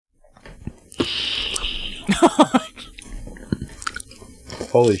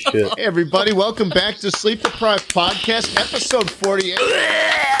Holy shit. Hey everybody, welcome back to Sleep Deprived Podcast, episode 48.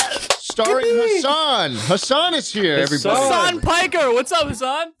 Starring Hassan. Hassan is here, everybody. Hassan Piker! What's up,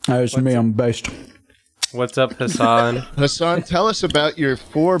 Hassan? It's me, I'm based. What's up, Hassan? Hassan, tell us about your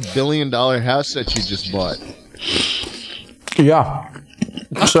 $4 billion house that you just bought. Yeah.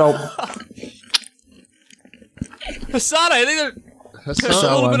 So, Hassan, I think there's a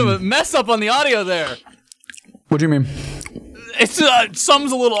Hassan, little bit of a mess up on the audio there. what do you mean? It's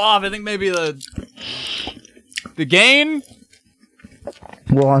something's a little off. I think maybe the gain.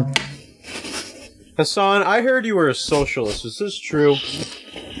 Well, Hassan, I heard you were a socialist. Is this true?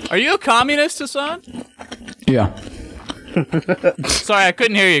 Are you a communist, Hassan? yeah. Sorry, I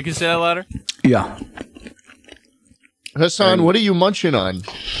couldn't hear you. Can you say that louder? Yeah. Hassan, what are you munching on?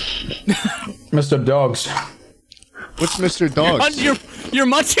 Mr. Dogs. What's Mr. Dogs? You're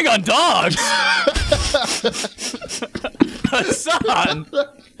munching on dogs. Hassan,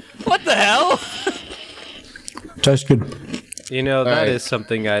 what the hell? Tastes good. You know, that right. is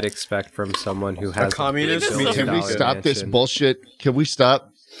something I'd expect from someone who has communist? $1 Can billion Can we stop this mansion. bullshit? Can we stop?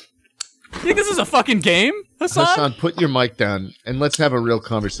 You think this is a fucking game, Hassan? Hassan, put your mic down and let's have a real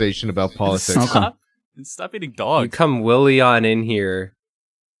conversation about politics. Okay. Stop eating You dogs. come Willie on in here,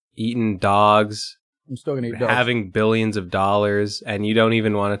 eating dogs, I'm still gonna eat dogs. having billions of dollars, and you don't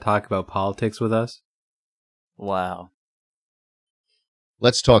even want to talk about politics with us? Wow.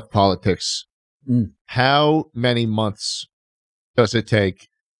 Let's talk politics. Mm. How many months does it take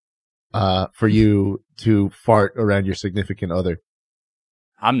for you to fart around your significant other?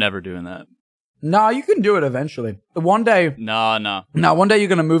 I'm never doing that. Nah, you can do it eventually. One day, No. one day you're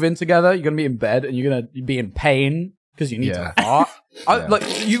gonna move in together. You're gonna be in bed and you're gonna be in pain because you need Yeah. to fart. Yeah. Like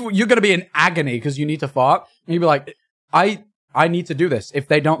you're gonna be in agony because you need to fart. And you'll be like, I need to do this. If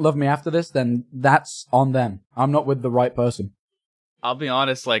they don't love me after this, then that's on them. I'm not with the right person. I'll be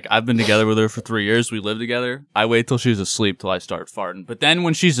honest, like, I've been together with her for 3 years. We live together. I wait till she's asleep till I start farting. But then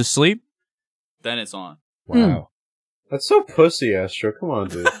when she's asleep, then it's on. Wow. That's so pussy, Astro. Come on,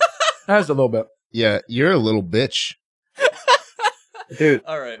 dude. That's a little bit. Yeah, you're a little bitch. Dude,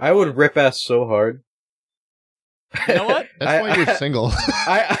 All right. I would rip ass so hard. You know what? That's why you're single.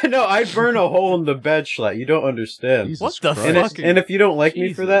 I know, I'd burn a hole in the bed, Schlatt. You don't understand. Jesus What the Christ. fuck? And if you don't like me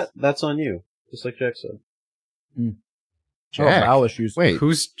for Jesus. that, that's on you. Just like Jack said. Oh, Jack. bowel issues. Wait,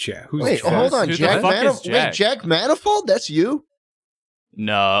 Who's Jack? Who's wait, Jack? hold on. Who the Jack fuck is Manifold? Jack? Wait, Jack Manifold? That's you?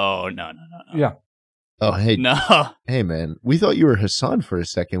 No. Yeah. Oh, hey, No. hey, man. We thought you were Hassan for a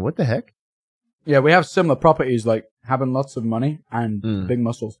second. What the heck? Yeah, we have similar properties like having lots of money and Mm. big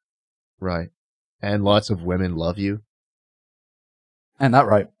muscles. Right. And lots of women love you. And that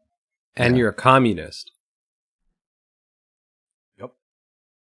right. And Yeah. you're a communist.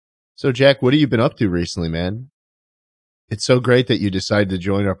 So, Jack, what have you been up to recently, man? It's so great that you decided to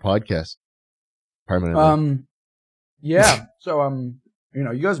join our podcast permanently. Yeah. So you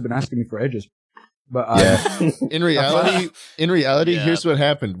know, you guys have been asking me for ages. But Yeah. In reality, Yeah. here's what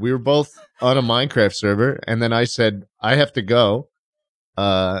happened. We were both on a Minecraft server, and then I said, I have to go.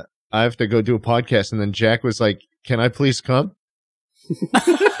 I have to go do a podcast. And then Jack was like, can I please come?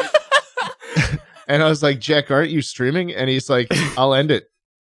 And I was like, Jack, aren't you streaming? And he's like, I'll end it.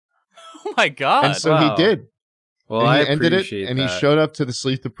 Oh my God. And so wow. he did. Well, And I he ended it, appreciate and that. he showed up to the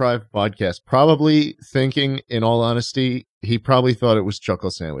Sleep Deprived podcast, probably thinking, in all honesty, he probably thought it was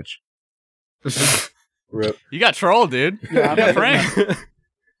Chuckle Sandwich. Rip. You got trolled, dude. Yeah, You got pranked.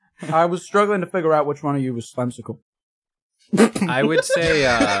 I was struggling to figure out which one of you was Slimesicle. I would say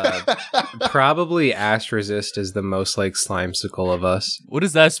probably Ash Resist is the most like Slimesicle of us. What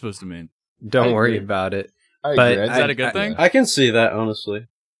is that supposed to mean? Don't I worry agree. about it. I But agree. Is that a good thing? I can see that, honestly.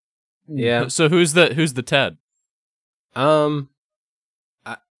 Yeah. So who's the Ted? I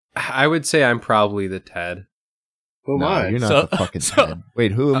would say I'm probably the Ted. Who am No, I? you're not So- the fucking so- Ted.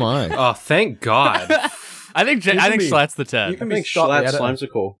 Wait, who am I? Oh, thank God. I think You can be- Schlatt's the you Ted. I can be think Scott the Schlatt editor.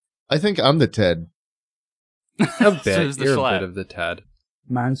 Slimesicle. I think I'm the Ted. A So bit. who's the You're a Schlatt? bit of the Ted.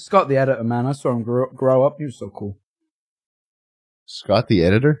 Man, Scott the editor, man. I saw him grow up. He was so cool. Scott the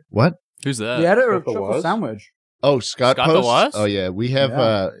editor? What? Who's that? The editor of Scott the Chuckle was? Sandwich. Oh, Scott Scott the Post? was? Oh, yeah. We have,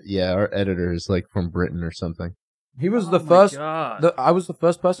 Yeah. our editor is like from Britain or something. He was Oh the my first. God. I was the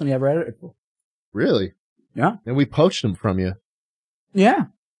first person he ever edited for. Really? Yeah. And we poached him from you. Yeah.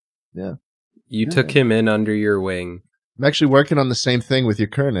 You took him in under your wing. I'm actually working on the same thing with your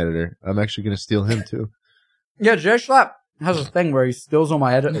current editor. I'm actually going to steal him too. Yeah, Jay Schlapp has a thing where he steals all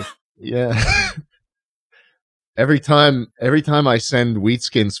my editors. Yeah. every time I send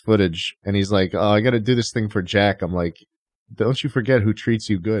Wheatskins footage and he's like, oh, I got to do this thing for Jack. I'm like, don't you forget who treats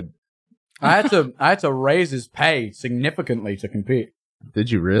you good. I had to raise his pay significantly to compete.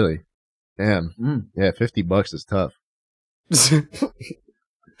 Did you really? Damn. Mm. Yeah, $50 is tough.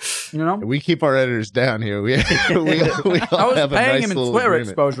 You know, We keep our editors down here. We all I was have a paying nice him in little Twitter agreement.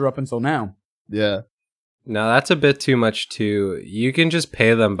 exposure up until now. Yeah. No, that's a bit too much too. You can just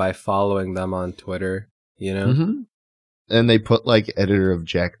pay them by following them on Twitter, you know? Mm-hmm. And they put like editor of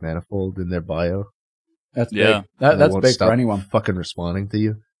Jack Manifold in their bio. That's Yeah. big. That, And that's they won't big stop for anyone. fucking responding to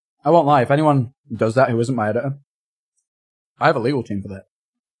you. I won't lie. If anyone does that who isn't my editor, I have a legal team for that.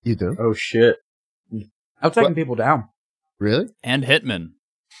 You do? Oh shit. I've taken What? people down. Really? And Hitman.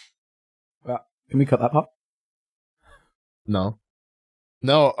 Can we cut that part? No.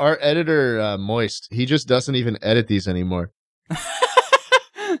 No, our editor, Moist, he just doesn't even edit these anymore.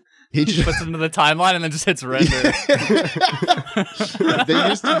 He He just puts it into the timeline and then just hits render. They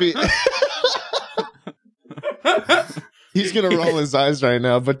used to be. He's gonna roll his eyes right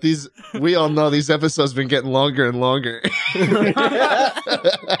now, but we all know these episodes been getting longer and longer.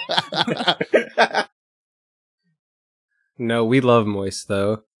 No, we love Moist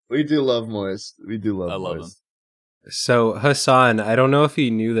though. We do love Moist. We do love I love Moist. So Hassan, I don't know if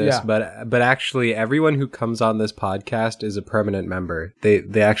you knew this, Yeah. but actually everyone who comes on this podcast is a permanent member. They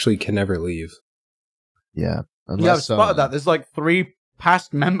actually can never leave. Yeah. Yeah, I've Unless, spotted that. There's like 3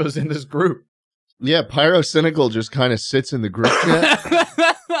 past members in this group. Yeah, Pyro Cynical just kind of sits in the group chat.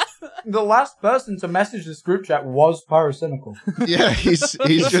 The last person to message this group chat was Pyrocynical. Yeah, he's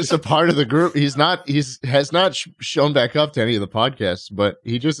just a part of the group. Has not shown back up to any of the podcasts, but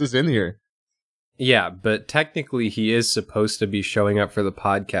he just is in here. Yeah, but technically he is supposed to be showing up for the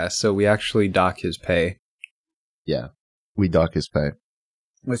podcast, so we actually dock his pay. Yeah, we dock his pay.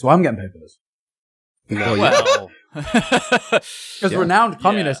 Wait, so I'm getting paid for this. No, well. Because renowned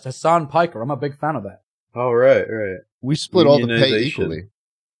communist Hassan Piker, I'm a big fan of that. All right, right. we split all the pay Unionization. equally.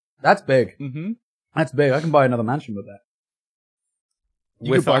 That's big. hmm That's big. I can buy another mansion with that. You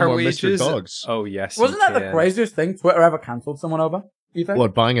With could buy our more wages, Mr. Dogs. Oh yes, Wasn't you that the can. craziest thing Twitter ever cancelled someone over? You think?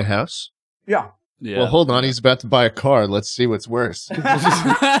 What, buying a house? Yeah. Yeah. Well, hold on. He's about to buy a car. Let's see what's worse.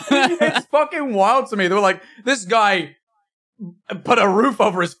 It's fucking wild to me. They were like, this guy put a roof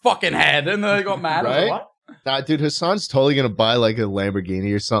over his fucking head, and then they got mad. I was like, Right? what? Nah, dude, Hassan's totally gonna buy like a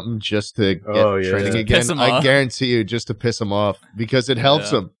Lamborghini or something just to get Oh, yeah. training To again. piss him I off. guarantee you, just to piss him off because it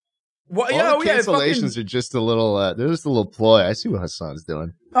helps Yeah. him. What? All Yeah, the oh, yeah. it's cancellations fucking- are just a little. They're just a little ploy. I see what Hassan's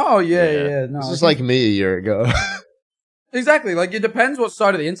doing. Oh, yeah, Yeah. yeah. No, This I is think- like me a year ago. Exactly. Like, it depends what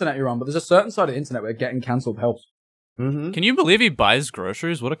side of the internet you're on, but there's a certain side of the internet where getting cancelled helps. Mm-hmm. Can you believe he buys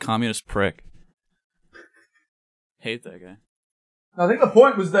groceries? What a communist prick. Hate that guy. I think the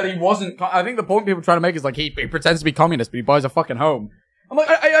point was that he wasn't. I think the point people are trying to make is like he pretends to be communist, but he buys a fucking home. I'm like,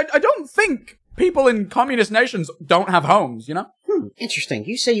 I don't think people in communist nations don't have homes, you know? Interesting.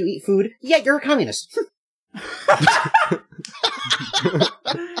 You say you eat food, yet you're a communist. I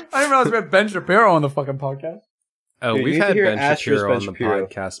didn't realize we had Ben Shapiro on the fucking podcast. Oh, Dude, you we've need to had hear Ben Astra's Shapiro Ben on the Shapiro.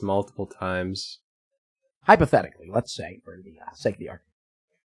 podcast multiple times. Hypothetically, let's say, for the sake of the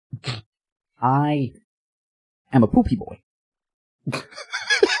argument, I am a poopy boy.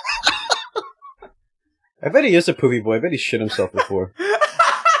 I bet he is a poopy boy. I bet he shit himself before.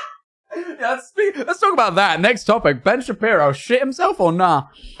 Yeah, let's talk about that. Next topic: Ben Shapiro shit himself or nah?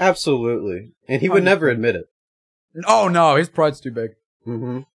 Absolutely. And he would never admit it. Oh no, his pride's too big.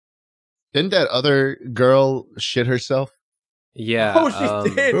 Mm-hmm. Didn't that other girl shit herself? Yeah. Oh,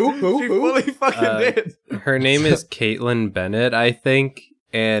 she did. who? She fully fucking did. Her name is Caitlin Bennett, I think,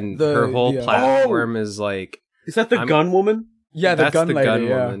 and The- her whole the, platform is like Is that the I'm- gun woman? Yeah, the that's gun the lady. gun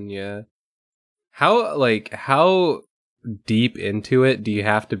yeah. woman. Yeah. How deep into it do you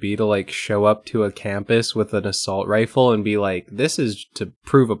have to be to like show up to a campus with an assault rifle and be like, this is to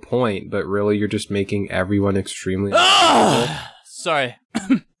prove a point, but really you're just making everyone extremely Sorry.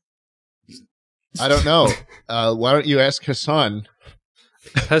 I don't know. Why don't you ask Hassan?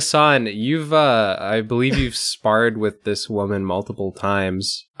 Hassan, you've I believe you've sparred with this woman multiple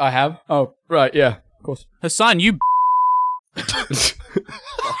times. I have. Oh, right. Yeah, of course. Hassan, you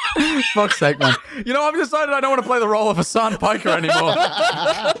Fuck's sake, man. You know, I've decided I don't want to play the role of Hassan Piker anymore.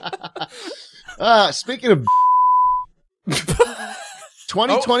 Speaking of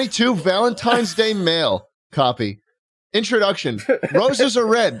 2022 Valentine's Day mail copy. Introduction. Roses are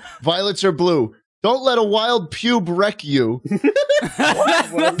red, violets are blue. Don't let a wild pube wreck you.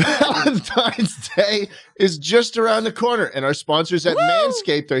 Valentine's Day is just around the corner, and our sponsors at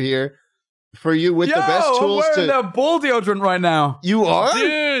Manscaped are here for you with Yo, the best I'm tools wearing to. their ball deodorant right now. You are?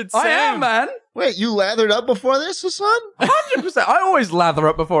 dude, I am, same. man. Wait, you lathered up before this, Hassan? 100%. I always lather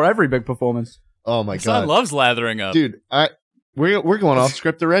up before every big performance. Oh my Hassan god, loves lathering up. dude! We're going off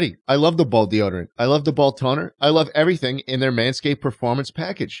script already. I love the ball deodorant. I love the ball toner. I love everything in their Manscaped Performance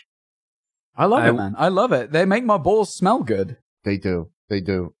package. I love it, man. I love it. They make my balls smell good. They do. They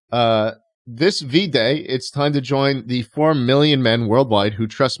do. This V-Day, it's time to join the 4 million men worldwide who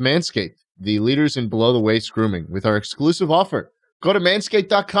trust Manscaped, the leaders in below-the-waist grooming, with our exclusive offer. Go to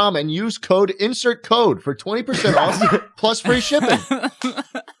manscaped.com and use code INSERTCODE for 20% off plus free shipping.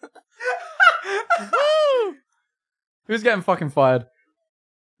 Who's getting fucking fired?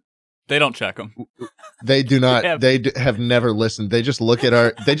 They don't check them. They do not. Yeah. They have never listened. They just look at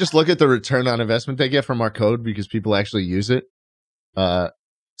our. They just look at the return on investment they get from our code because people actually use it.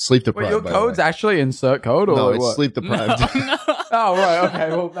 Sleep deprived. Wait, your by the code's way. actually insert code or No, it's what? sleep deprived. No. Oh, right. Okay.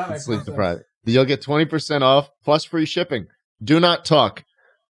 Well, that makes Sleep sense. deprived. You'll get 20% off plus free shipping. Do not talk.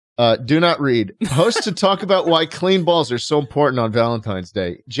 Do not read. Host to talk about why clean balls are so important on Valentine's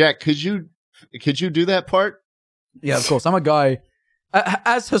Day. Jack, could you do that part? Yeah, of course. I'm a guy.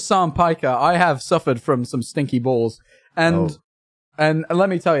 As Hassan Piker, I have suffered from some stinky balls, and let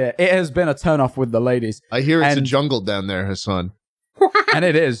me tell you, it has been a turnoff with the ladies, I hear it's a And- jungle down there, Hassan. and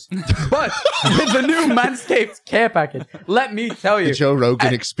it is. But with the new Manscaped care package, let me tell The you, Joe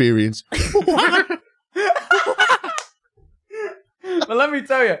Rogan experience. but let me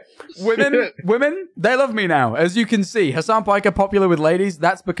tell you, women, they love me now. As you can see, Hassan Piker popular with ladies.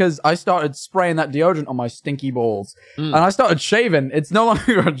 That's because I started spraying that deodorant on my stinky balls, and I started shaving. It's no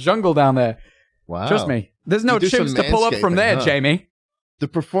longer a jungle down there. Wow. Trust me. There's no You do some chimps to pull up from manscaping, there, huh? Jamie. The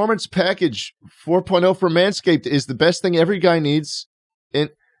Performance Package 4.0 for Manscaped is the best thing every guy needs.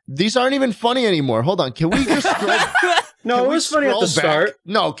 And these aren't even funny anymore. Hold on. Can we just scroll? No, can it we was funny at the scroll back? start.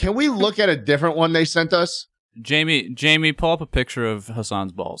 No, can we look at a different one they sent us? Jamie, pull up a picture of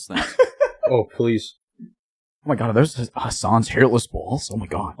Hassan's balls. Thanks. Oh, please. Oh my god, there's Hassan's hairless balls. Oh my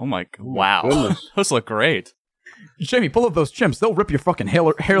god. Oh my, wow. goodness. Those look great. Jamie, pull up those chimps. They'll rip your fucking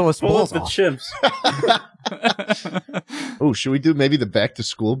hairless Pull up balls the off. chimps. Oh, should we do maybe the back to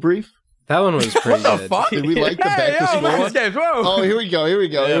school brief? That one was pretty What the good. fuck? Did we like the back to school one? Manscaped, whoa. Oh, here we go. Here we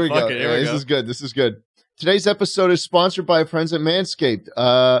go. Yeah, Here we fuck go. it, here Yeah, we this go. is good. This is good. Today's episode is sponsored by our friends at Manscaped.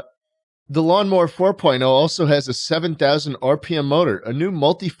 The Lawnmower 4.0 also has a 7,000 RPM motor, a new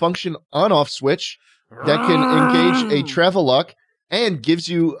multifunction on-off switch that can engage a travel lock and gives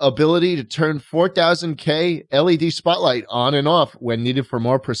you ability to turn 4000K LED spotlight on and off when needed for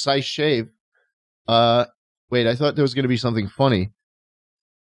more precise shave. Wait, I thought there was going to be something funny.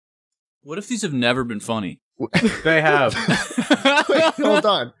 What if these have never been funny? They have. Wait, hold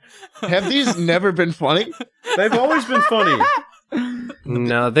on. Have these never been funny? They've always been funny.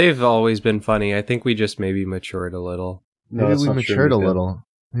 No, they've always been funny. I think we just maybe matured a little. No, Maybe that's we not true, matured a we did. little.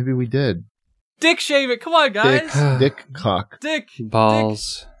 Maybe we did. Dick shave it. Come on, guys. Dick cock. Dick.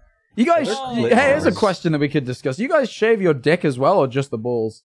 Balls. You guys, Oh. hey, here's a question that we could discuss. You guys shave your dick as well, or just the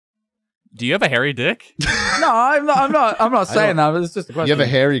balls? Do you have a hairy dick? No, I'm not saying that. But it's just a question. You have a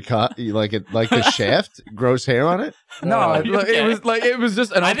hairy cock, like the shaft grows hair on it. No, Okay. it was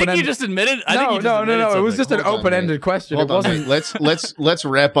just an I open. think you just admitted. No. It was just an Hold on, open-ended mate. question. Hold it on, wasn't. mate. Let's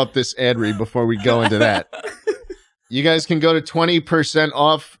wrap up this ad read before we go into that. You guys can go to 20%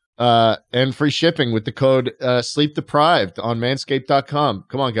 off and free shipping with the code Sleep Deprived on Manscaped.com.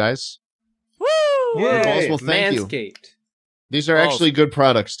 Come on, guys. Woo! The balls will thank you. Manscaped. These are Balls. actually good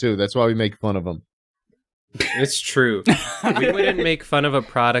products too. That's why we make fun of them. It's true. We wouldn't make fun of a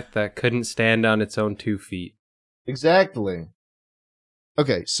product that couldn't stand on its own 2 feet. Exactly.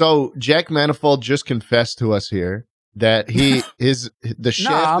 Okay, so Jack Manifold just confessed to us here that the shaft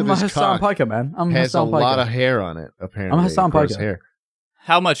Nah, I'm of a his Hassan cock Piker, man. I'm has Hassan a Piker. lot of hair on it. Apparently, I'm Hassan It grows Piker. hair.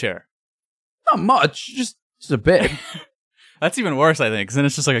 How much hair? Not much, just a bit. That's even worse, I think, because then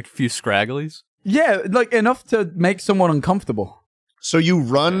it's just like a few scragglies. Yeah, like enough to make someone uncomfortable. So you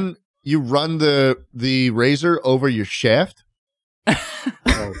run the razor over your shaft.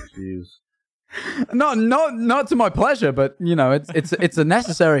 Oh, jeez. Not to my pleasure, but you know, it's a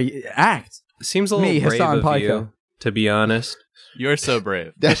necessary act. Seems a Me, little brave Hassan of Piker. you, to be honest. You're so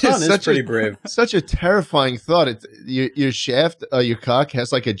brave. That Hassan is such pretty a brave. such a terrifying thought. It's your shaft, your cock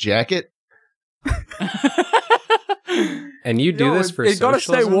has like a jacket. And you do Yo, this for it gotta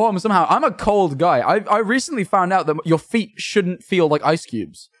stay socialism? warm somehow. I'm a cold guy. I recently found out that your feet shouldn't feel like ice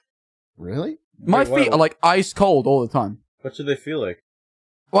cubes. Really? My Wait, feet what? are like ice cold all the time. What should they feel like?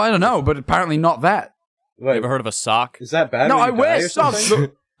 Well, I don't know, but apparently not that. You Wait, ever heard of a sock? is that bad? No, when I you wear die or socks. something?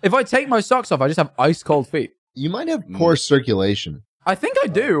 But if I take my socks off, I just have ice cold feet. You might have poor circulation. I think I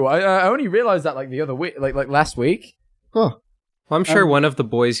do. I only realized that like the other week, like last week. Huh. Well, I'm sure one of the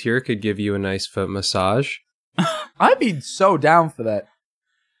boys here could give you a nice foot massage. I'd be so down for that.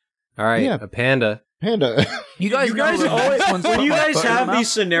 All right, Yeah. a panda. Panda. You guys, You guys always, when you guys have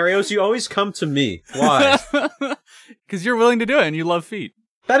these scenarios, you always come to me. Why? Because you're willing to do it and you love feet.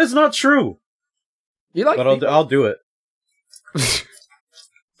 That is not true. You like? But I'll do it.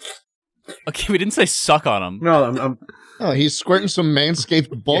 Okay, we didn't say suck on them. No, I'm Oh, he's squirting some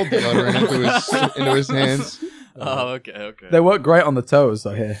Manscaped ball deodorant into his hands. Oh, okay. They work great on the toes,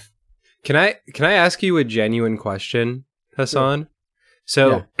 I hear. Can I ask you a genuine question, Hassan?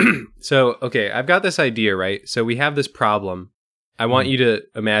 So okay, I've got this idea, right? So we have this problem. I want you to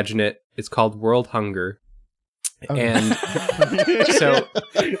imagine it. It's called world hunger. And so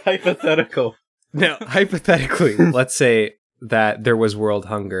hypothetical. now, hypothetically, let's say that there was world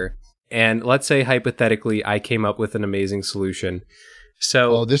hunger. And let's say hypothetically I came up with an amazing solution.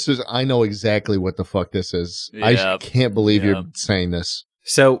 So Oh, I know exactly what the fuck this is. Yep. I can't believe you're Yep. saying this.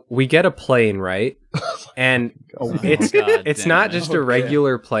 So we get a plane, right? And it's God it's damn not it. just a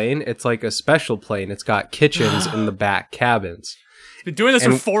regular plane, it's like a special plane. It's got kitchens in the back cabins. Been doing this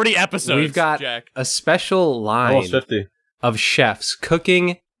And for 40 episodes. We've got Jack. a special line Almost 50. of chefs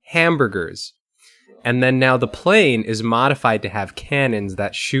cooking hamburgers. And then now the plane is modified to have cannons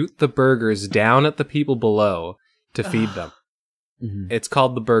that shoot the burgers down at the people below to feed them. It's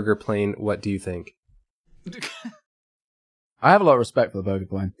called the burger plane. What do you think? I have a lot of respect for the burger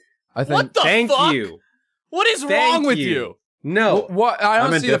plane. I think. What the Thank fuck? you. What is Thank wrong with you. you? No. What I don't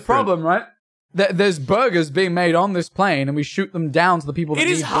I'm see the indifferent. problem, right? There's burgers being made on this plane, and we shoot them down to the people that It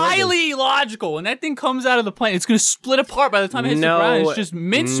is need highly illogical. When that thing comes out of the plane, it's going to split apart by the time it hits the ground. It's just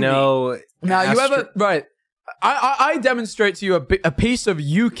mincemeat. No. Now, you Astro- ever right? I demonstrate to you a piece of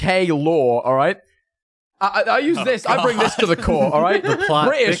UK law. All right. I use this. I bring this to the court. All right. The plot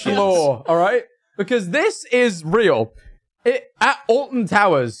British thickens. law. All right. Because this is real. At Alton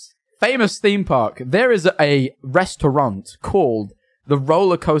Towers, famous theme park, there is a restaurant called the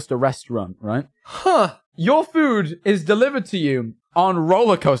Roller Coaster Restaurant. Right. Huh. Your food is delivered to you on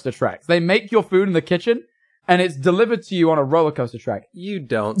roller coaster tracks. They make your food in the kitchen, and it's delivered to you on a roller coaster track. You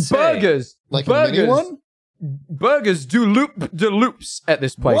don't say. Burgers, Like burgers, a mini one? burgers do loops at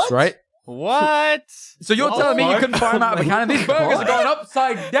this place, What? right? What? So you're What telling the me you fuck? couldn't fire them out of a cannon? These burgers are going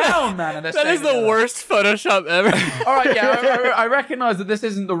upside down, man. And they're That is staying the together. worst Photoshop ever. All right, yeah, I recognize that this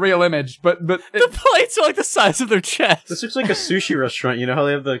isn't the real image, but The plates are like the size of their chest. This looks like a sushi restaurant. You know how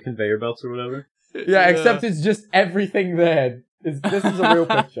they have the conveyor belts or whatever? yeah, except it's just everything there. This is a real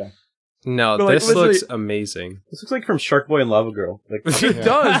picture. No, But, like, this literally- looks amazing. This looks like from Shark Boy and Lava Girl. Like, It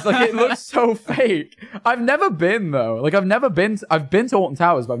does. Like, it looks so fake. I've never been, though. Like, I've been to Alton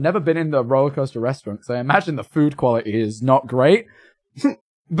Towers, but I've never been in the roller coaster restaurant, so I imagine the food quality is not great.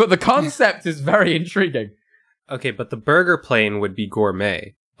 But the concept is very intriguing. Okay, but the burger plane would be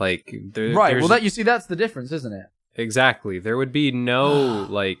gourmet. Like, Right. there's- Well, you see, that's the difference, isn't it? exactly. There would be no,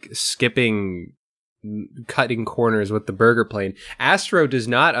 like, cutting corners with the burger plane. Astro does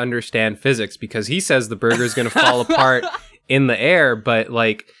not understand physics because he says the burger is going to fall apart in the air, but,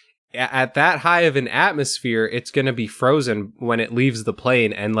 like, at that high of an atmosphere, it's going to be frozen when it leaves the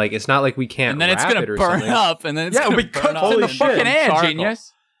plane, and, like, it's not like we can't And then it's wrap going it to or burn something. up, and then it's Yeah, it'll going be to burn cooked up in the and fucking air, charcoal.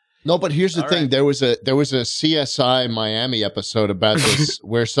 genius. No, but here's the All thing. right. There was a CSI Miami episode about this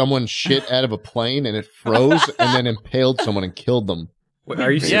where someone shit out of a plane and it froze and then impaled someone and killed them. Wait,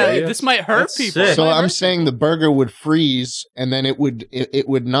 are you Yeah, serious? this might hurt That's people. sick. So I'm saying the burger would freeze and then it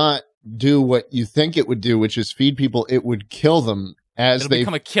would not do what you think it would do, which is feed people. It would kill them as It'll they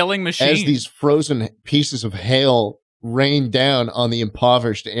become a killing machine. as these frozen pieces of hail rain down on the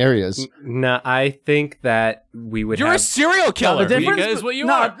impoverished areas. No, I think that we would You're a have... serial killer. the You difference guys, what you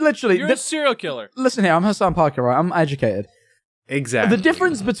no, are. literally. You're a serial killer. Listen here, I'm Hassan Parker, right? I'm educated. Exactly. The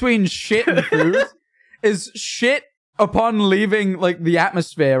difference between shit and food is shit upon leaving like the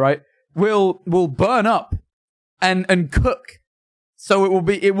atmosphere, right? Will burn up and cook. So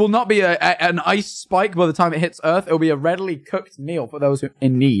it will not be an ice spike by the time it hits Earth. It will be a readily cooked meal for those who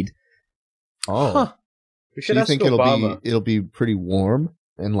in need. Oh, we so should you ask think Obama. it'll be pretty warm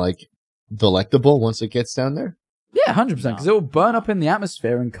and like delectable once it gets down there? Yeah, 100%, because it will burn up in the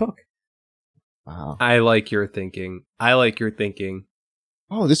atmosphere and cook. Wow. I like your thinking.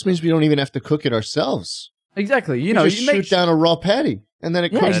 Oh, this means we don't even have to cook it ourselves. Exactly. You You know, just you shoot make down a raw patty and then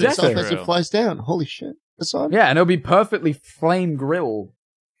it Yeah, cooks exactly. itself as it True. flies down. Holy shit. That's on. Yeah, and it'll be perfectly flame grilled.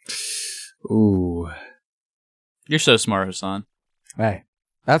 Ooh. You're so smart, Hassan. Hey,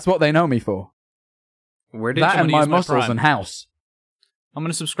 that's what they know me for. Where did That you... and wanna my use my muscles Prime? and house. I'm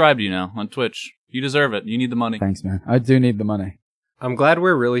going to subscribe to you now on Twitch. You deserve it. You need the money. Thanks, man. I do need the money. I'm glad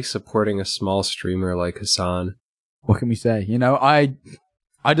we're really supporting a small streamer like Hassan. What can we say? You know, I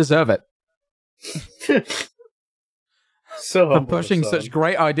deserve it So for humble, pushing Hassan. such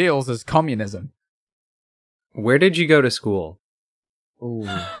great ideals as communism. Where did you go to school? Ooh.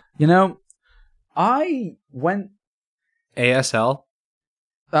 You know, I went. ASL?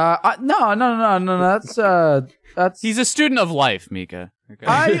 No. That's. He's a student of life, Mika. Okay.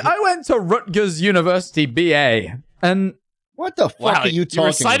 I went to Rutgers University BA, and What the fuck wow, are you talking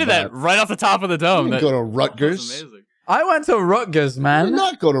recited about? that right off the top of the You dome. didn't go to Rutgers. That's amazing. I went to Rutgers, You man. did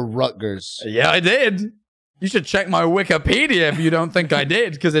not go to Rutgers. Yeah, I did. You should check my Wikipedia if you don't think I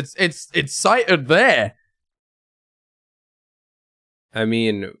did, because it's cited there. I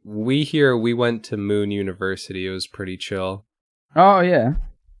mean, we went to Moon University. It was pretty chill. Oh yeah.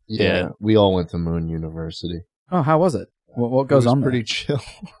 Yeah, we all went to Moon University. Oh, how was it? What goes It was on? pretty There? chill.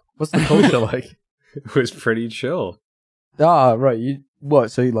 What's the culture like? It was pretty chill. Ah, right.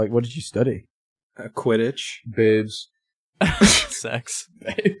 What? So, what did you study? Quidditch. Babes. Sex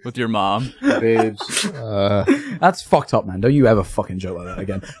with your mom. Babes. That's fucked up, man. Don't you ever fucking joke like that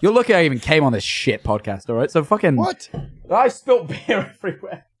again. You're lucky I even came on this shit podcast, all right? So fucking... What? I spilled beer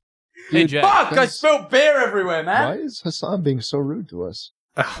everywhere. Hey, Jack. Fuck! I spilled beer everywhere, man. Why is Hassan being so rude to us?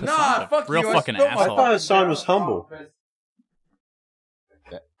 Nah, fuck real you. I fucking spilled my asshole. I thought Hassan was humble.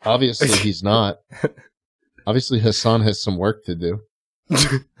 Obviously, he's not. Obviously, Hassan has some work to do.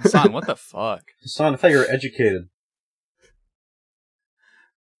 Son, what the fuck? Hassan, I thought you were educated.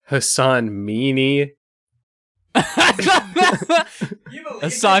 Hassan Meanie.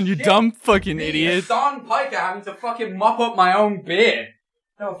 Hassan, you dumb fucking idiot. Hassan Piker having to fucking mop up my own beer.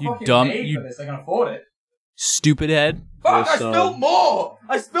 No, You fucking dumb- paid you- for this. I can afford it. Stupid head. Fuck, I Hassan. spilled more!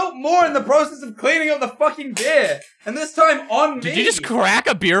 I spilled more in the process of cleaning up the fucking beer! And this time on me! Did you just crack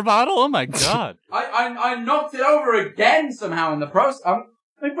a beer bottle? Oh my god. I knocked it over again somehow in the process.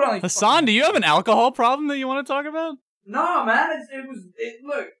 Hassan, do you have an alcohol problem that you want to talk about? Nah, man,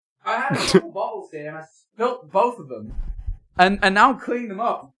 look, I had a couple bottles here and I spilt both of them. And now I'm cleaning them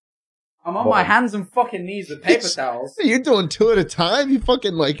up. I'm on my hands and fucking knees with paper towels. Are you doing two at a time? You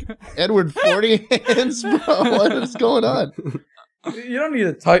fucking like Edward 40 hands, bro. What is going on? You don't need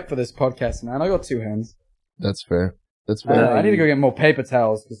to type for this podcast, man. I got two hands. That's fair. That's fair. I need to go get more paper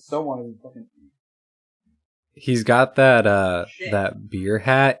towels because someone is fucking... He's got that that beer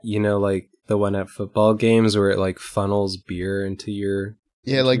hat, like the one at football games where it like funnels beer into your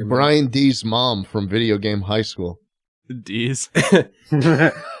Yeah, like your Brian D's mom from Video Game High School. D's.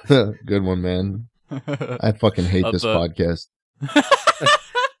 Good one, man. I fucking hate this podcast.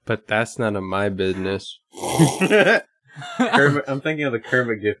 But that's none of my business. Kermit, I'm thinking of the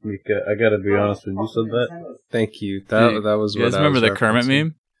Kermit gift, Mika. I gotta be honest with you. You said that? Thank you. That was You what guys I remember was the Kermit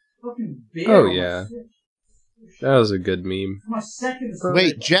referencing. meme? Oh yeah, that was a good meme.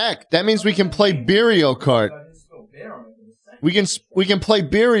 Wait, Jack, that means we can play Beerio Kart. We can play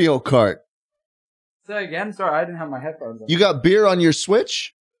Beerio Kart. Say again? Sorry, I didn't have my headphones on. You got beer on your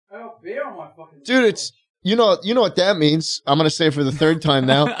Switch? I got beer on my fucking... Dude, it's you know what that means. I'm gonna say it for the third time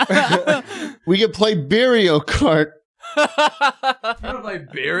now. We can play Beerio Kart. You wanna play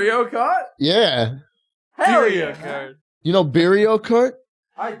Beerio Kart? Yeah. Hell Beerio yeah, Kart. man. You know Beerio Kart?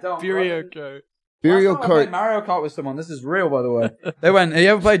 I don't. Beerio bro. Kart. Beerio Last time I played Kart. Mario Kart with someone. This is real, by the way. They went, "Have you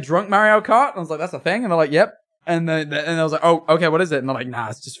ever played Drunk Mario Kart?" And I was like, "That's a thing." And they're like, "Yep." And I was like, "Oh, okay. What is it?" And they're like, "Nah,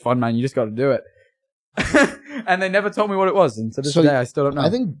 it's just fun, man. You just got to do it." And they never told me what it was, and to this So, day, I still don't know. I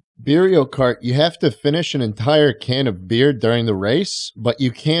think Beerio Kart, you have to finish an entire can of beer during the race, but you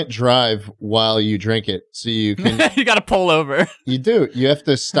can't drive while you drink it. So you can, You gotta pull over. you do. You have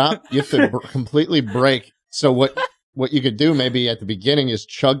to stop. You have to completely brake. So what you could do maybe at the beginning is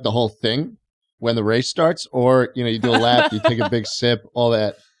chug the whole thing when the race starts, or you do a lap, you take a big sip, all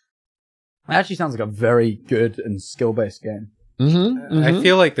that. It actually sounds like a very good and skill-based game. I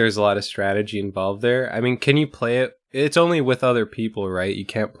feel like there's a lot of strategy involved there. I mean, can you play it? It's only with other people, right? You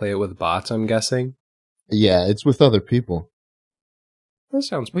can't play it with bots, I'm guessing. Yeah, it's with other people. That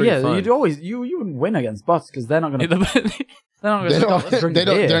sounds Well, pretty yeah, fun. you'd always you wouldn't win against bots because they're not gonna They stop to don't. drink They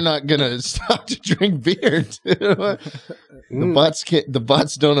don't. beer. They're not gonna stop to drink beer. Dude. The bots can't. The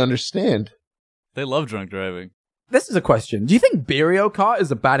bots don't understand. They love drunk driving. This is a question. Do you think Beerio Kart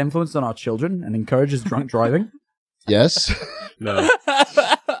is a bad influence on our children and encourages drunk driving? Yes. No. All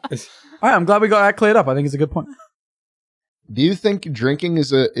right, I'm glad we got that cleared up. I think it's a good point. Do you think drinking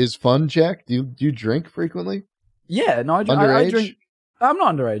is fun, Jack? Do you drink frequently? Yeah, no, I Underage? drink. I'm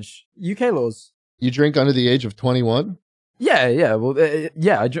not underage. UK laws. You drink under the age of 21? Yeah. Well,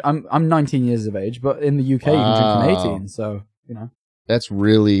 yeah. I'm 19 years of age, but in the UK you can drink Wow. from 18. So That's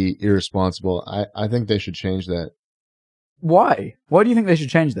really irresponsible. I think they should change that. why? Why do you think they should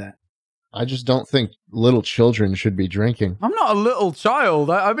change that? I just don't think little children should be drinking. I'm not a little child.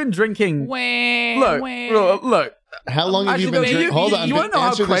 I've been drinking. Look. How long have you Actually, been no, drinking? Hold on. you wanna know how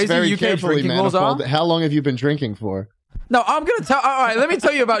answer this crazy very UK carefully, drinking laws are? Manifold. How long have you been drinking for? No, I'm gonna tell. All right, let me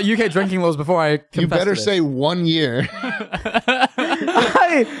tell you about UK drinking laws before I confess You better to this. say 1 year.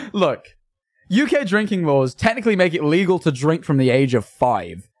 Look, UK drinking laws technically make it legal to drink from the age of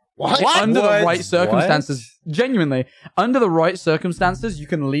 5. What? Under What? the right circumstances, genuinely, under the right circumstances, you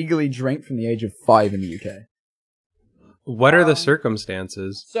can legally drink from the age of 5 in the UK. What are the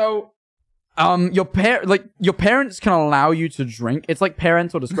circumstances? So, your parents can allow you to drink. It's like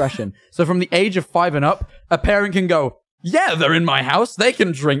parental discretion. So from the age of 5 and up, a parent can go, yeah, they're in my house. They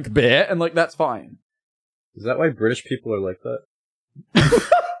can drink beer, and like that's fine. Is that why British people are like that?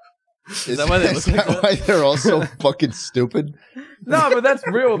 Is that why they is look like that why they're all so fucking stupid? No, but that's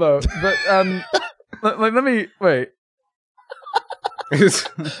real though. But let me wait.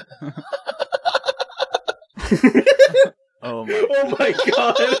 Oh my. Oh my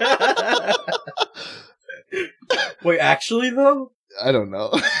god! Wait, actually though? I don't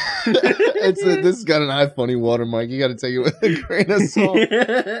know. This has got an iFunny watermark. You got to take it with a grain of salt.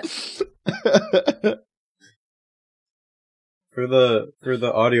 For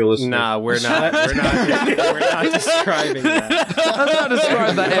the audio listeners. Nah, we're not describing that. Let's not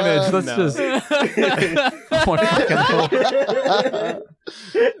describe that image. Let's No. just. One fucking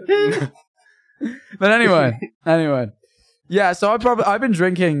But anyway, yeah. So I've been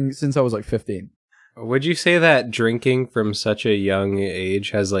drinking since I was like 15. Would you say that drinking from such a young age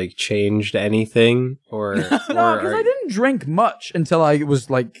has like changed anything, or No, because I didn't drink much until I was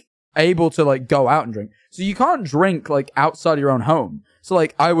like able to like go out and drink. So you can't drink like outside of your own home. So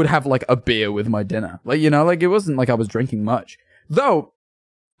like I would have like a beer with my dinner. Like, you know, like it wasn't like I was drinking much. Though,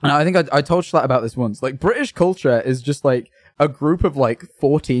 and I think I told Schlatt about this once. Like British culture is just like a group of like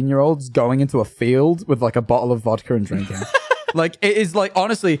 14-year-olds going into a field with like a bottle of vodka and drinking. Like it is like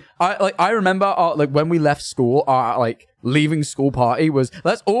honestly, I remember like when we left school, our like leaving school party was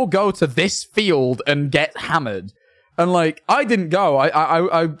let's all go to this field and get hammered. And like I didn't go,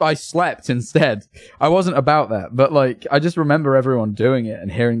 I slept instead. I wasn't about that, but like I just remember everyone doing it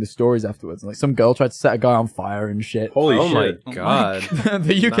and hearing the stories afterwards. Like some girl tried to set a guy on fire and shit. Holy oh shit. my god,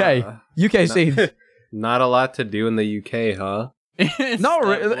 The UK scene. not a lot to do in the UK, huh? Not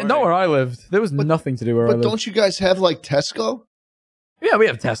where I lived. There was nothing to do where I But lived. don't you guys have like Tesco? Yeah, we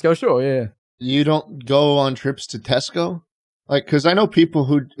have Tesco, sure, yeah. You don't go on trips to Tesco? Like, because I know people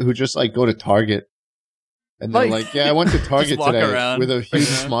who just like go to Target. And they're Like- like, yeah, I went to Target walk today around. with a huge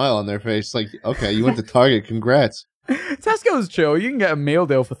smile on their face. Like, okay, you went to Target, congrats. Tesco's chill. You can get a meal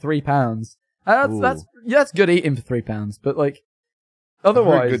deal for £3. That's good eating for £3. But like, I've heard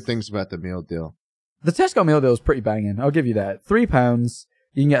otherwise, good things about the meal deal. the Tesco meal deal is pretty banging. I'll give you that. £3.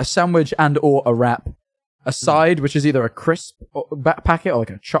 You can get a sandwich and or a wrap, a side which is either a crisp packet or like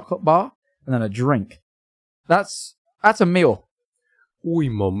a chocolate bar, and then a drink. That's a meal. Oi,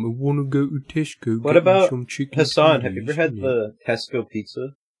 mum, I want to go to Tesco. What get me about some chicken Hassan, have you tenders, ever had yeah. the Tesco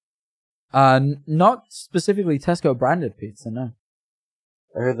pizza? Not specifically Tesco branded pizza, no.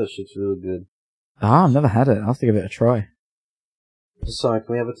 I heard that shit's really good. Ah, I've never had it. I'll have to give it a try. Hassan,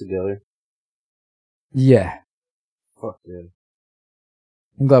 can we have it together? Yeah. Fuck yeah.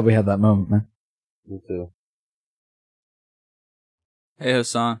 I'm glad we had that moment, man. Me too. Hey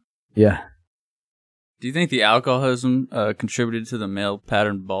Hassan, Yeah. do you think the alcoholism contributed to the male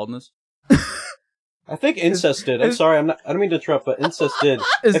pattern baldness? I think incest did. I'm sorry, I don't mean to interrupt, but incest did.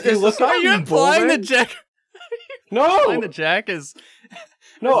 If you look Are you implying balding? that Jack? No! The Jack is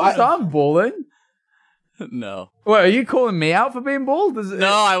No, I'm balding. no. Wait, are you calling me out for being bald? No,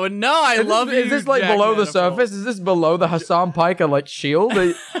 I would no. I love Is this like Jack below the Manifold. surface? Is this below the Hassan Piker like shield? Are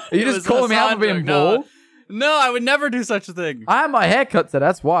you It just was calling me out for Hassan being joke, no. bald? No, I would never do such a thing. I had my hair cut today.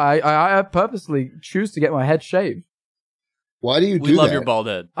 That's why I purposely choose to get my head shaved. Why do you We do love that? your bald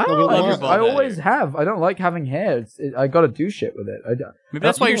head. I No, don't but like why- it. I always have. I don't like having hair. I got to do shit with it. Maybe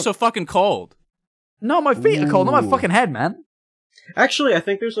that's why you're so fucking cold. No, my feet are cold. Not my Ooh. fucking head, man. Actually, I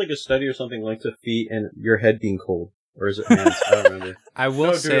think there's like a study or something linked to feet and your head being cold. Or is it hands? I don't remember. I will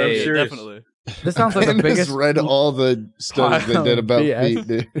No, dude, say, I'm serious. Definitely. This sounds like the And has biggest. read all the studies they did about BS. feet,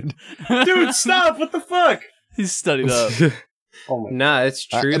 dude. Dude, stop! What the fuck? He's studied up. Oh my nah, it's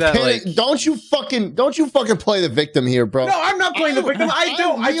true that Panic- like don't you fucking play the victim here, bro. No, I'm not playing the victim. I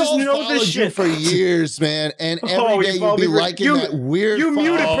don't. I we just all know followed this you shit. for years, man, and Oh, every you day you'd followed be me for- liking you- that weird. You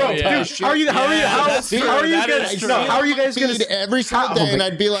muted, follow bro. Oh, yeah. Dude, how are you? How are you? Yeah, How, that's true. how are you That guys? is true. No, how are you guys gonna? feed every single How- day, and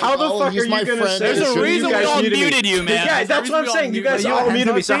I'd be like, How the "Oh, fuck he's are my you gonna friend." say? There's a this? reason You we guys all muted you, man. Yeah, There's a that's what I'm reason we all saying. You guys muted you. all Are you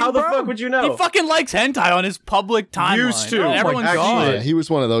muted me. So hentai how the bro? fuck would you He know? fucking likes hentai on his public timeline. Used to. Everyone Oh my does. God. Yeah, he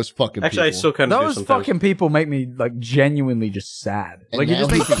was one of those fucking Actually, I people. still kind of do Those sometimes. fucking people make me like genuinely just sad. And Like, it now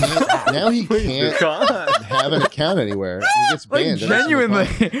just makes me sad. now he can't God. have an account anywhere. He gets Like, banned. That's the genuinely,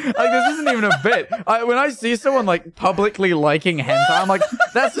 problem. like, this isn't even a bit. When I see someone, like, publicly liking hentai, I'm like,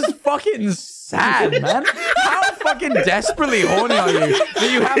 that's just fucking sad, man. How fucking desperately horny are you that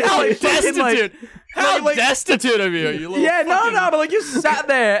you have to, How like, fucking, like... destitute! How like- destitute of you! You little Yeah, fucking- no, but like you sat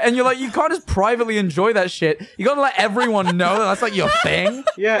there and you're like, you can't just privately enjoy that shit. You gotta let everyone know that that's like your thing.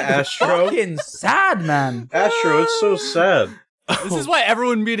 Yeah, Astro. Fucking sad, man. Astro, it's so sad. This is why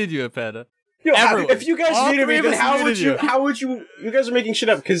everyone muted you, Panda. Yo, Everyone. if you guys All muted three me, of then us how would muted you? you. How would you? You guys are making shit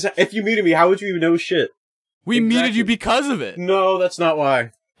up. Because if you muted me, how would you even know shit? We Exactly. muted you because of it. No, that's not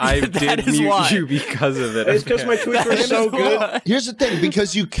why. I That did is mute why. you because of it. It's because my tweets were That so is good. why. Here's the thing,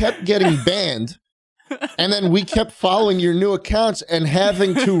 because you kept getting banned, and then we kept following your new accounts and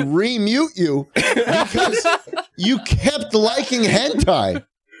having to remute you because you kept liking hentai.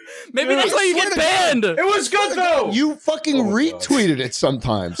 Maybe that's why you swear get to banned. It was good though. You fucking Oh, God. retweeted it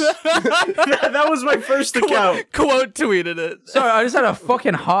sometimes. that was my first account. Quote tweeted it. Sorry, I just had a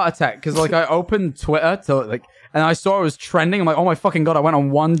fucking heart attack because like I opened Twitter to like and I saw it was trending. I'm like, oh my fucking god! I went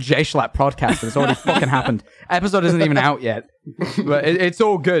on one J Schlatt podcast and it's already fucking happened. Episode isn't even out yet, but it's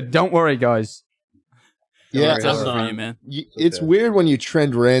all good. Don't worry, guys. Yeah, It's over for you, man. it's weird when you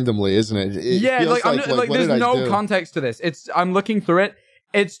trend randomly, isn't it? It Yeah, feels like I'm like what there's did I no do? context to this. I'm looking through it.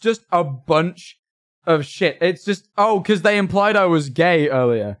 It's just a bunch of shit. It's just because they implied I was gay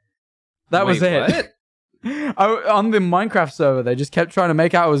earlier. That was Wait, it. what? On the Minecraft server, they just kept trying to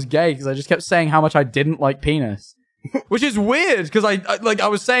make out I was gay because I just kept saying how much I didn't like penis, which is weird because I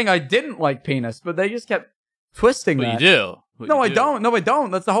was saying I didn't like penis, but they just kept twisting But that. you do. But No, you I do. don't. No, I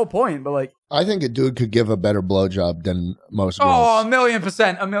don't. That's the whole point. But like, I think a dude could give a better blowjob than most girls. oh,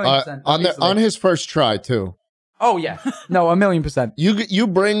 1,000,000%, 1,000,000%. on easily. his first try too. Oh yeah, no, 1,000,000%.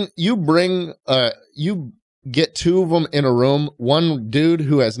 You get two of them in a room. One dude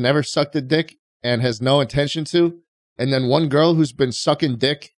who has never sucked a dick and has no intention to, and then one girl who's been sucking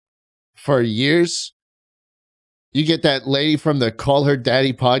dick for years. You get that lady from the Call Her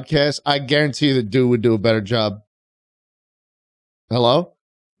Daddy podcast. I guarantee the dude would do a better job. Hello?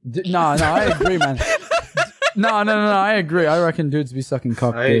 No, I agree, man. No, I agree. I reckon dudes be sucking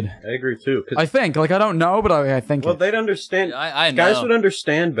cock, dude. I agree too. 'Cause- I think, like, I don't know, but I think. well, they'd understand. I know. Guys would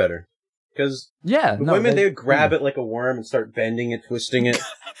understand better. Because yeah, no, women, they would grab it like a worm and start bending it, twisting it.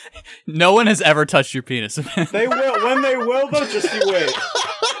 No one has ever touched your penis. They will. When they will, though, just you wait.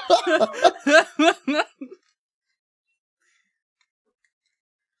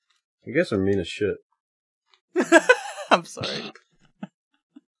 You guys are mean as shit. I'm sorry.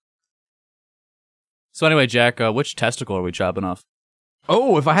 So anyway, Jack, which testicle are we chopping off?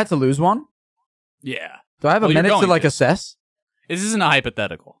 Oh, if I had to lose one, Yeah. do I have a Well, you're minute to going like to. assess? This isn't a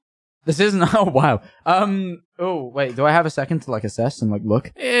hypothetical. This isn't. Oh wow. Oh wait, do I have a second to like assess and like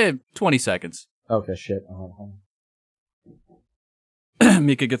look? 20 seconds. Okay, shit. Hold on.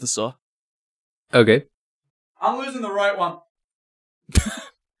 Mika, get the saw. Okay. I'm losing the right one.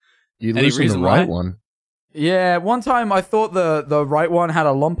 You Any losing the reason right why? one. Yeah, one time I thought the right one had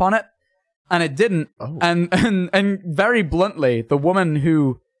a lump on it, and it didn't. Oh. And very bluntly, the woman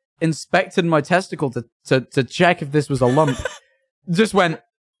who inspected my testicle to check if this was a lump just went,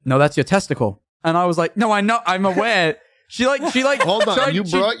 "No, that's your testicle." And I was like, "No, I know, I'm aware." She like Hold on. tried- You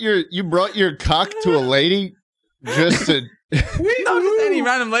she- brought your cock to a lady just to not just any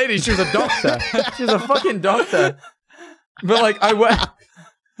random lady. She was a doctor. She was a fucking doctor. But like, I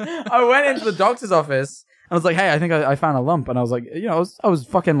went into the doctor's office and I was like, "Hey, I think I found a lump." And I was like, you know, I was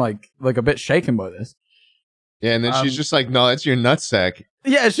fucking like a bit shaken by this. Yeah, and then she's just like, no, that's your nutsack.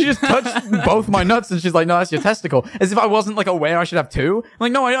 Yeah, she just touched both my nuts and she's like, "No, that's your testicle." As if I wasn't like aware I should have two. I'm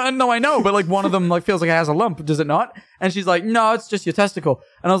like, no, I know, but like one of them like feels like it has a lump, does it not? And she's like, "No, it's just your testicle."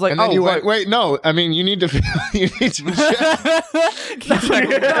 And I was like, And then "Oh, you right." went, wait, no, I mean, you need to check.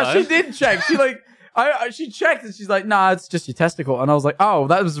 No, she did check. She like, she checked and she's like, "Nah, it's just your testicle." And I was like, "Oh,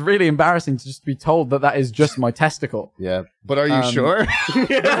 that was really embarrassing to just be told that is just my testicle." Yeah, but are you sure?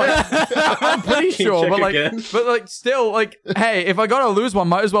 I'm pretty sure, check but like, again? still, like, hey, if I gotta lose one,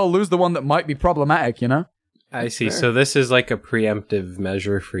 might as well lose the one that might be problematic, you know? I see. So this is like a preemptive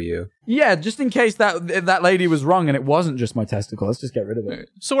measure for you. Yeah, just in case that lady was wrong and it wasn't just my testicle, let's just get rid of it.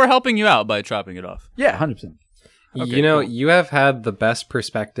 So we're helping you out by chopping it off. Yeah, 100%. Okay, You know, cool. you have had the best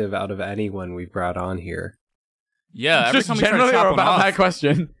perspective out of anyone we've brought on here. Yeah, every Just time we try to generally chop or them about off. that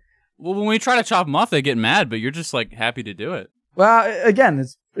question. Well, when we try to chop them off, they get mad, but you're just like happy to do it. Well, again,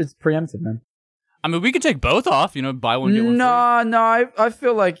 it's preemptive, man. I mean, we could take both off. You know, buy one get one free. No, I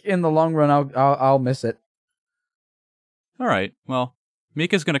feel like in the long run, I'll miss it. All right. Well,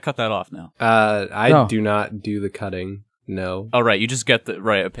 Mika's gonna cut that off now. I No. do not do the cutting. No. Oh, right. You just get the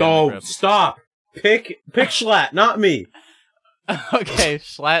right. A panda Oh, grab. stop! Pick Schlatt, not me. Okay,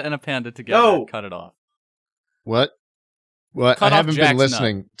 Schlatt and a panda together. No. Cut it off. What? What? Cut I off haven't been Jack's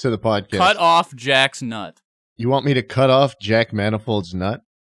listening to the podcast. Cut off Jack's nut. You want me to cut off Jack Manifold's nut?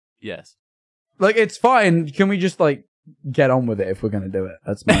 Yes. Like, it's fine. Can we just, like, get on with it if we're going to do it?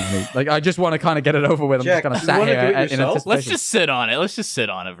 That's my only... Like, I just want to kind of get it over with. I'm Jack, just kind of you sat wanna here do it in yourself? anticipation. Let's just sit on it. Let's just sit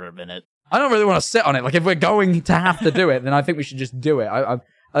on it for a minute. I don't really want to sit on it. Like, if we're going to have to do it, then I think we should just do it.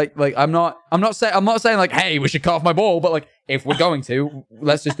 I'm not saying like, hey, we should cut off my ball, but like, if we're going to,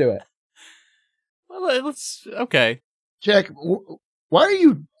 let's just do it. Well, let's. Okay. Jack, why are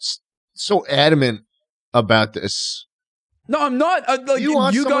you so adamant about this? No, I'm not. Like, You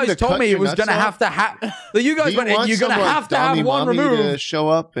want you someone guys to told cut me it your was nuts gonna off? have to have. Like, you guys Do you went, want you're gonna some, have to have Donnie one Mommy to removed. show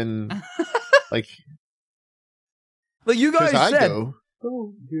up and Like, you guys because I said, go.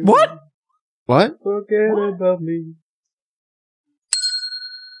 what? What? Forget about me.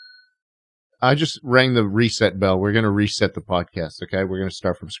 I just rang the reset bell. We're going to reset the podcast, okay? We're going to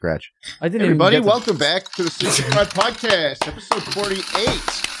start from scratch. I didn't Everybody, even get to- welcome back to the Sleepy Crowd Podcast, episode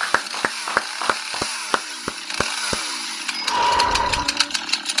 48.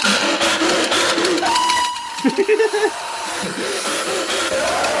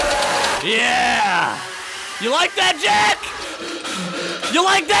 Yeah. You like that, Jack? You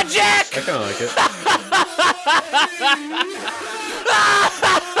like that, Jack? I kind of like it.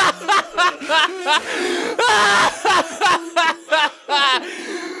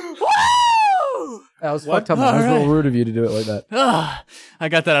 Woo! That was fucked up. Man. That was a little rude of you to do it like that. I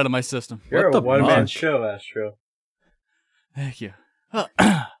got that out of my system. You're What a the one-man fuck? show, Astro. Thank you. All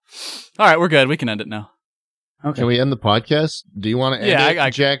right, we're good. We can end it now. Okay. Can we end the podcast? Do you want to end Yeah,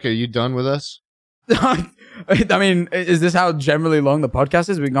 it? Jack, are you done with us? I mean, is this how generally long the podcast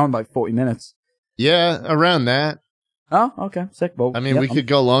is? We've been going like 40 minutes. Yeah, around that. Oh, okay. Sick. Well, I mean, we could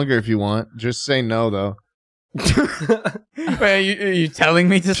go longer if you want. Just say no, though. Wait, are you telling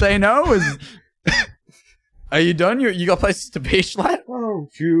me to say no? Are you done? You got places to be, Schlatt?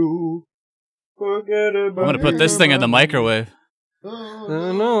 Won't you forget about I'm gonna put this thing in the microwave.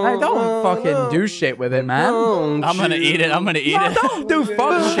 No. Hey, don't fucking do shit with it, man. I'm gonna eat it. I'm gonna eat No, it. don't do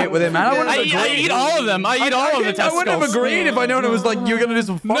fuck shit with it, man. I wouldn't have I agreed. eat all of them. I eat all of the I wouldn't have testicles. agreed if I known it was like you were gonna do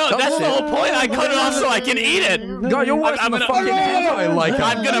some fucked No, up that's the shit. whole point. I cut it off so I can eat it. God, you're worse I'm than the gonna- fucking anti-like.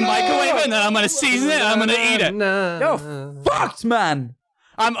 I'm gonna microwave it and then I'm gonna season it and I'm gonna eat it. You're fucked, man.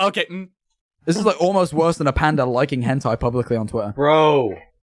 I'm okay. This is like almost worse than a panda liking hentai publicly on Twitter. Bro.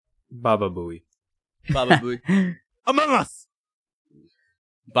 Baba Booey. Baba Booey. Among Us.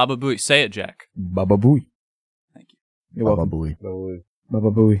 Baba Booey. Say it, Jack. Baba Booey. Thank you. You're welcome. Booey. No. Baba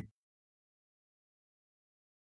Booey.